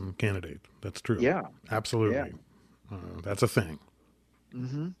handsome candidate. That's true. Yeah, absolutely. Yeah. That's a thing.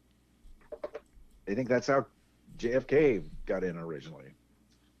 Mm-hmm. I think that's how JFK got in originally.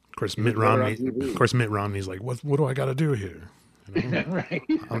 Of course, Mitt Romney's like, what do I got to do here? Right.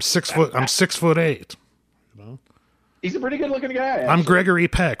 I'm 6'8". He's a pretty good looking guy. Actually. I'm Gregory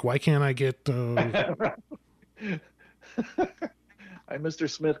Peck. Why can't I get? I'm Mr.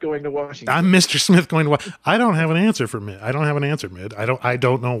 Smith going to Washington. I'm Mr. Smith going to Washington. I don't have an answer for Mitt. I don't have an answer, Mitt. I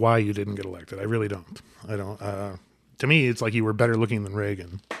don't know why you didn't get elected. I really don't. I don't. To me, it's like you were better looking than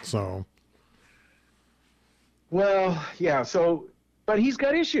Reagan. So. Well, yeah. So, but he's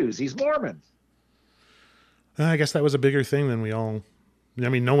got issues. He's Mormon. I guess that was a bigger thing than we all. I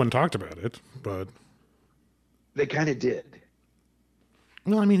mean, no one talked about it, but they kind of did.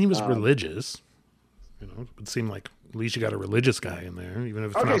 Well, I mean, he was religious. It seemed like at least you got a religious guy in there, even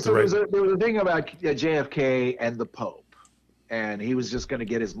if it's not the right. There was a thing about JFK and the Pope, and he was just going to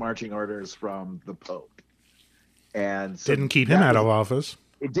get his marching orders from the Pope, and so didn't keep him out of office.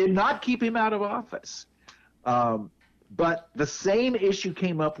 It did not keep him out of office. But the same issue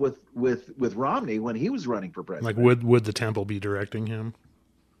came up with Romney when he was running for president. Like, would the temple be directing him?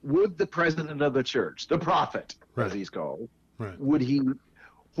 Would the president of the church, the prophet, as he's called, right?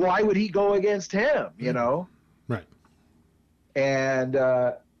 Why would he go against him? Right. And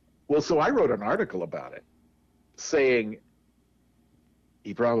so I wrote an article about it, saying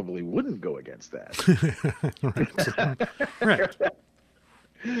he probably wouldn't go against that. Right.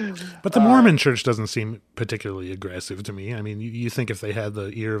 But the Mormon church doesn't seem particularly aggressive to me. I mean, you think if they had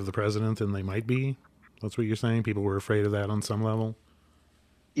the ear of the president, then they might be? That's what you're saying? People were afraid of that on some level?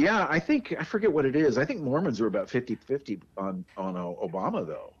 Yeah, I forget what it is. I think Mormons were about 50-50 on Obama,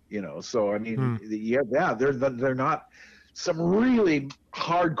 though. So I mean, they're not. Some really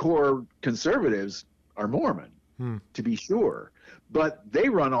hardcore conservatives are Mormon, to be sure, but they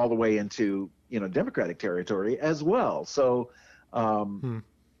run all the way into Democratic territory as well. So.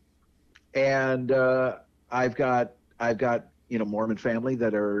 And I've got Mormon family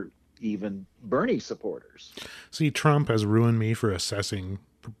that are even Bernie supporters. See, Trump has ruined me for assessing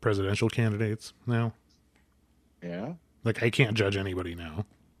presidential candidates now. Yeah. Like, I can't judge anybody now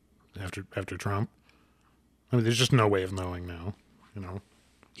after Trump. I mean, there's just no way of knowing now.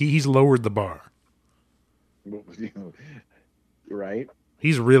 He's lowered the bar. Right.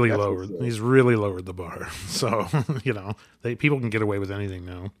 He's really lowered. He's really lowered the bar. So people can get away with anything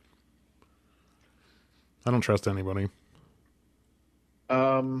now. I don't trust anybody.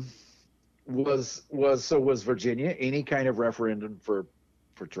 Was Virginia any kind of referendum for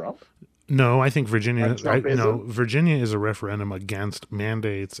Trump? No, I think Virginia. Virginia is a referendum against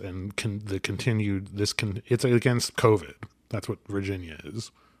mandates and it's against COVID. That's what Virginia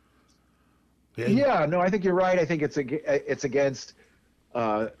is. Yeah, no, I think you're right. I think it's against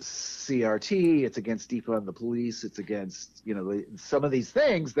CRT. It's against defund the police. It's against some of these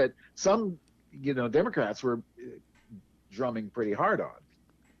things that some Democrats were drumming pretty hard on.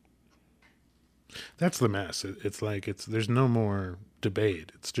 That's the mess. It's like there's no more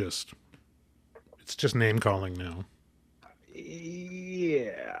debate. It's just name calling now.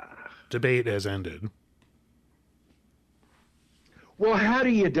 Yeah. Debate has ended. Well, how do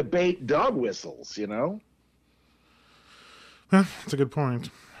you debate dog whistles? Well, that's a good point.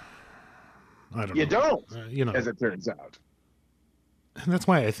 I don't know. You don't, as it turns out. And that's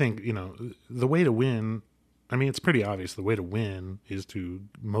why I think, the way to win, I mean, it's pretty obvious. The way to win is to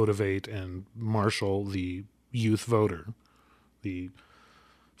motivate and marshal the youth voter, the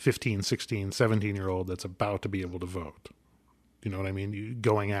 15, 16, 17-year-old that's about to be able to vote. You know what I mean?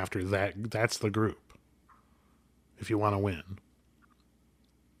 Going after that's the group if you want to win.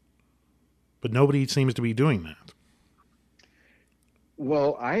 But nobody seems to be doing that.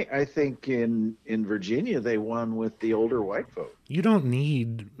 Well, I think in Virginia they won with the older white vote. You don't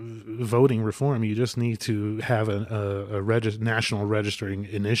need voting reform. You just need to have a national registering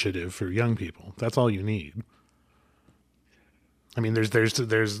initiative for young people. That's all you need. I mean, there's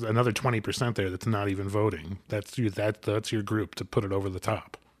another 20% there that's not even voting. That's your group to put it over the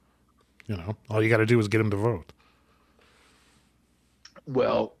top. You know, all you got to do is get them to vote.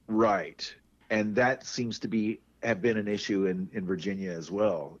 Well, right, and that seems to have been an issue in Virginia as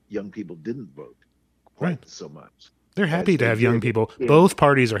well. Young people didn't vote quite so much. They're happy to have young people. Both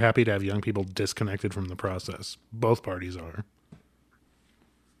parties are happy to have young people disconnected from the process. Both parties are.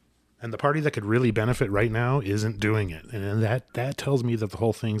 And the party that could really benefit right now isn't doing it. And that tells me that the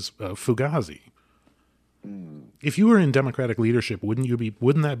whole thing's fugazi. If you were in Democratic leadership, wouldn't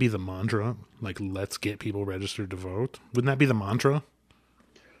that be the mantra? Like, let's get people registered to vote? Wouldn't that be the mantra?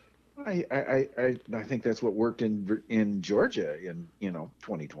 I think that's what worked in Georgia in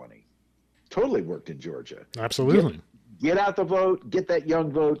 2020. Totally worked in Georgia. Absolutely. Get out the vote, get that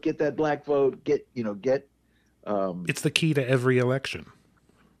young vote, get that black vote, get. It's the key to every election.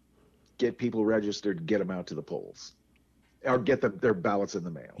 Get people registered, get them out to the polls, or get their ballots in the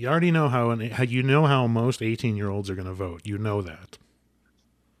mail. You already know how most 18-year-olds are going to vote. You know that.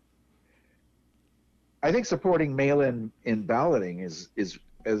 I think supporting mail-in balloting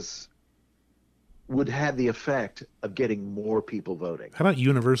would have the effect of getting more people voting. How about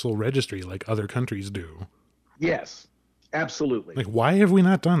universal registry like other countries do? Yes, absolutely. Like, why have we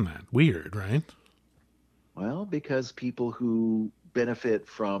not done that? Weird, right? Well, because people who benefit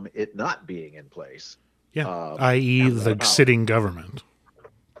from it not being in place. Yeah, i.e. the sitting government.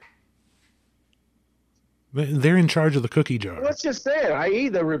 They're in charge of the cookie jar. Let's just say it, i.e.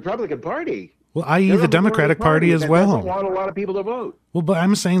 the Republican Party. Well, i.e. the Democratic Party as well. Doesn't want a lot of people to vote. Well, but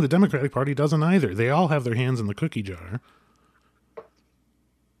I'm saying the Democratic Party doesn't either. They all have their hands in the cookie jar.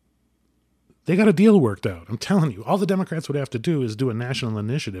 They got a deal worked out. I'm telling you, all the Democrats would have to do is do a national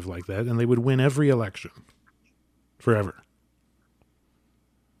initiative like that, and they would win every election. Forever.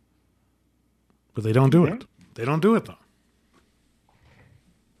 But they don't do it. They don't do it, though.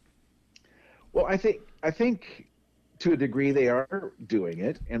 Well, I think to a degree they are doing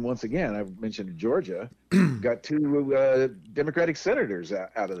it. And once again, I've mentioned Georgia got two Democratic senators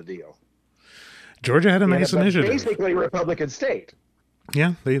out of the deal. Georgia had a nice initiative. Basically, Republican state.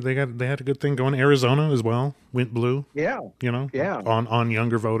 Yeah, they had a good thing going. Arizona as well went blue. Yeah, on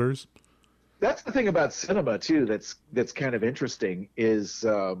younger voters. That's the thing about Sinema too. That's kind of interesting. Is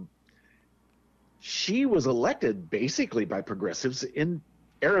she was elected basically by progressives in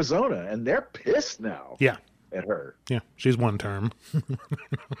Arizona, and they're pissed now. Yeah. At her. Yeah, she's one term.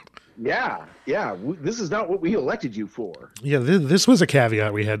 Yeah. This is not what we elected you for. Yeah, this was a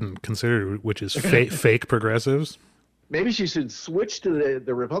caveat we hadn't considered, which is fake progressives. Maybe she should switch to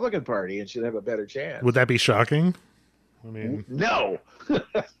the Republican Party and she'd have a better chance. Would that be shocking? I mean, no.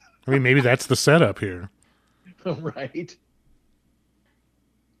 I mean, maybe that's the setup here. Right.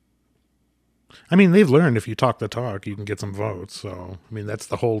 I mean, they've learned if you talk the talk, you can get some votes. So, I mean, that's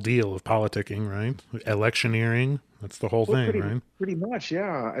the whole deal of politicking, right? Electioneering. That's the whole thing, right? Pretty much,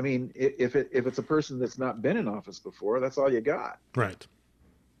 yeah. I mean, if it's a person that's not been in office before, that's all you got. Right.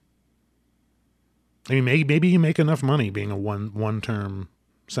 I mean, maybe you make enough money being a one-term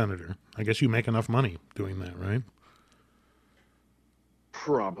senator. I guess you make enough money doing that, right?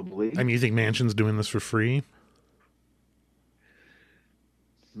 Probably. I mean, you think Manchin's doing this for free?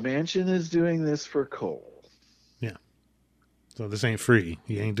 Manchin is doing this for coal. Yeah. So this ain't free.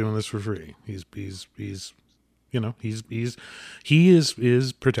 He ain't doing this for free. He's he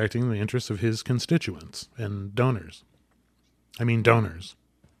is protecting the interests of his constituents and donors. I mean donors.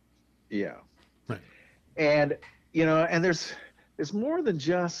 Yeah. Right. And and there's more than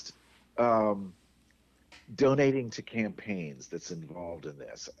just donating to campaigns that's involved in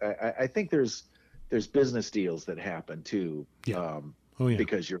this. I think there's business deals that happen too. Yeah.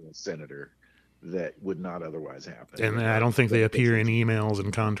 Because you're a senator, that would not otherwise happen. And I don't think they appear in emails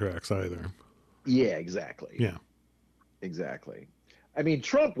and contracts either. Yeah, exactly. Yeah. Exactly. I mean,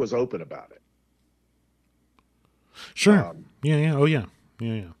 Trump was open about it. Sure. Yeah. Oh, yeah.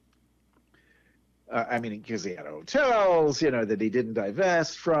 Yeah. I mean, because he had hotels, that he didn't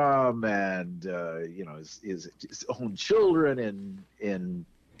divest from, and his own children in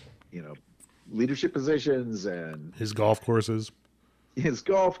leadership positions, and his golf courses.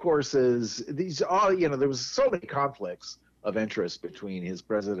 These all, there was so many conflicts of interest between his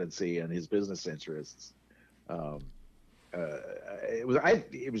presidency and his business interests. It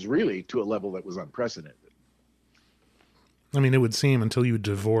was really to a level that was unprecedented. I mean, it would seem until you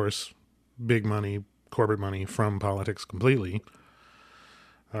divorce big money, corporate money from politics completely.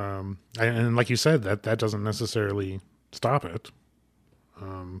 And like you said, that doesn't necessarily stop it.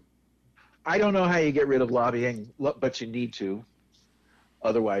 I don't know how you get rid of lobbying, but you need to.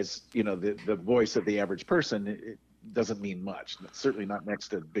 Otherwise, the voice of the average person doesn't mean much. Certainly not next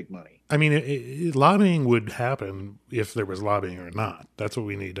to big money. I mean, lobbying would happen if there was lobbying or not. That's what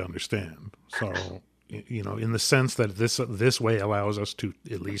we need to understand. So, in the sense that this way allows us to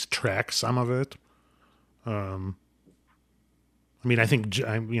at least track some of it. I mean, I think,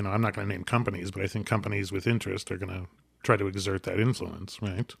 I'm not going to name companies, but I think companies with interest are going to try to exert that influence,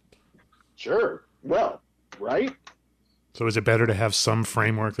 right? Sure. Well, right. So is it better to have some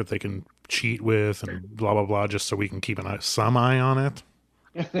framework that they can cheat with and blah, blah, blah, just so we can keep some eye on it?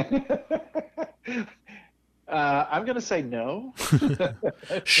 I'm going to say no.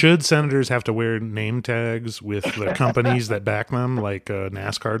 Should senators have to wear name tags with the companies that back them, like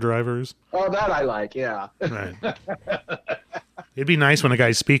NASCAR drivers? Oh, that I like, yeah. Right. It'd be nice when a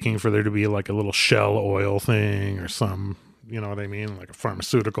guy's speaking for there to be like a little Shell oil thing or some, you know what I mean? Like a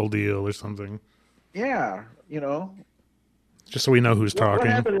pharmaceutical deal or something. Yeah, Just so we know who's talking. What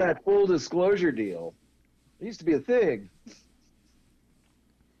happened to that full disclosure deal? It used to be a thing.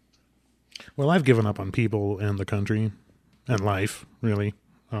 Well, I've given up on people and the country and life, really.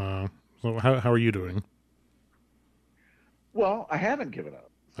 So how are you doing? Well, I haven't given up.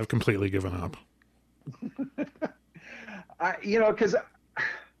 I've completely given up. Because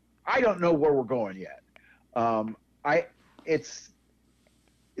I don't know where we're going yet. It's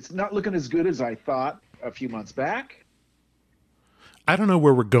not looking as good as I thought a few months back. I don't know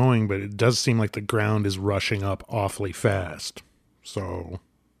where we're going, but it does seem like the ground is rushing up awfully fast. So,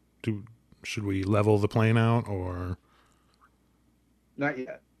 should we level the plane out, or not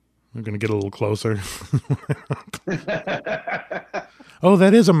yet? We're going to get a little closer. Oh,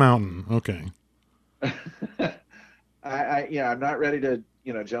 that is a mountain. Okay. I'm not ready to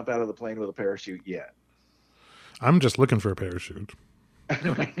jump out of the plane with a parachute yet. I'm just looking for a parachute.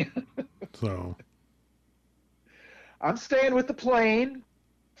 So I'm staying with the plane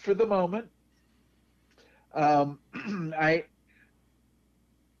for the moment. I'm a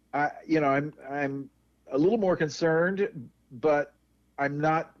little more concerned, but I'm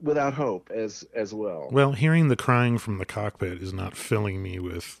not without hope as well. Well, hearing the crying from the cockpit is not filling me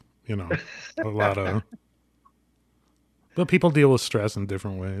with, a lot of. But people deal with stress in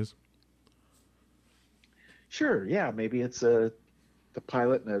different ways. Sure, yeah, maybe it's the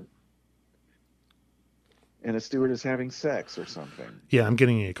pilot and a stewardess having sex or something. Yeah, I'm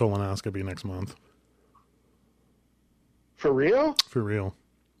getting a colonoscopy next month. For real? For real.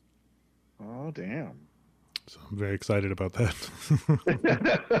 Oh, damn. So I'm very excited about that.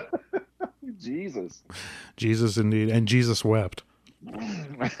 Jesus. Jesus, indeed. And Jesus wept.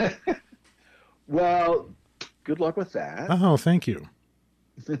 Well, good luck with that. Oh, thank you.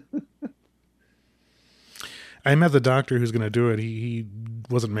 I met the doctor who's going to do it. He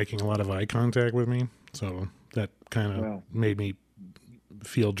wasn't making a lot of eye contact with me, so that kind of made me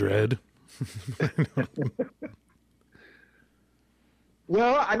feel dread.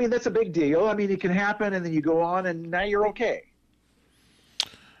 Well, I mean, that's a big deal. I mean, it can happen, and then you go on, and now you're okay.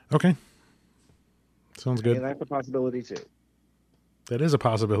 Okay. Sounds good. And that's a possibility, too. That is a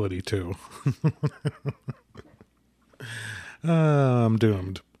possibility, too. I'm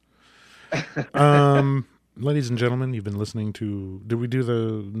doomed. Ladies and gentlemen, you've been listening to... Did we do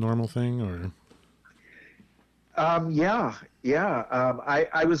the normal thing, or... Yeah.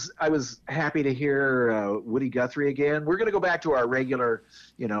 I was happy to hear Woody Guthrie again. We're going to go back to our regular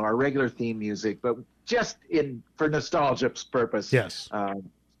theme music, but just for nostalgia's purpose. Yes.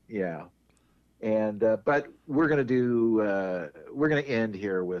 Yeah. And but we're going to end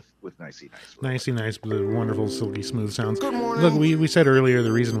here with Nicey Nice. Nicey Nice, the wonderful silky smooth sounds. Good morning. Look, we said earlier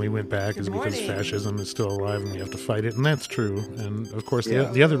the reason we went back is because fascism is still alive and we have to fight it, and that's true. And of course,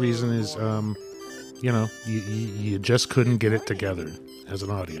 the other reason is. You just couldn't get it together as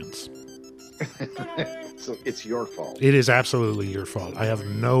an audience. So it's your fault. It is absolutely your fault. I have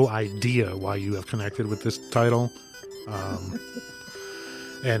no idea why you have connected with this title.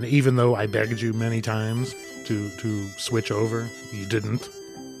 And even though I begged you many times to switch over, you didn't.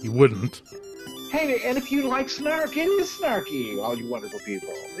 You wouldn't. Hey, and if you like snark, it is snarky, all you wonderful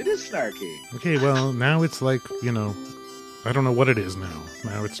people. It is snarky. Okay, well, now it's like, I don't know what it is now.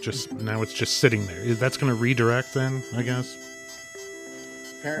 Now it's just sitting there. That's going to redirect then, I guess.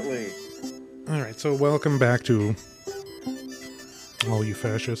 Apparently. All right. So welcome back to all you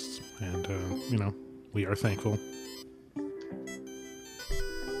fascists, and we are thankful.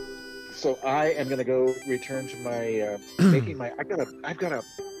 So I am going to go return to my making my. I've got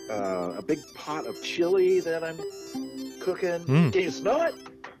a big pot of chili that I'm cooking. Can you smell it?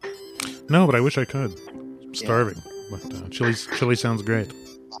 No, but I wish I could. I'm starving. Yeah. But chili sounds great.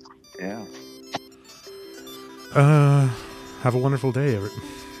 Yeah. Have a wonderful day, Everett.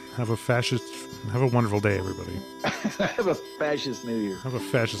 Have a wonderful day, everybody. Have a fascist New Year. Have a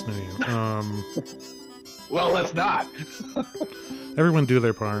fascist New Year. Well, let's not. Everyone do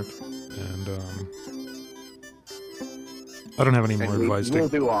their part, and I don't have any more advice. We'll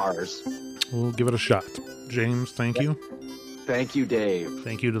do ours. We'll give it a shot. James, thank you. Thank you, Dave.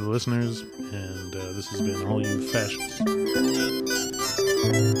 Thank you to the listeners, and this has been All You Fascists.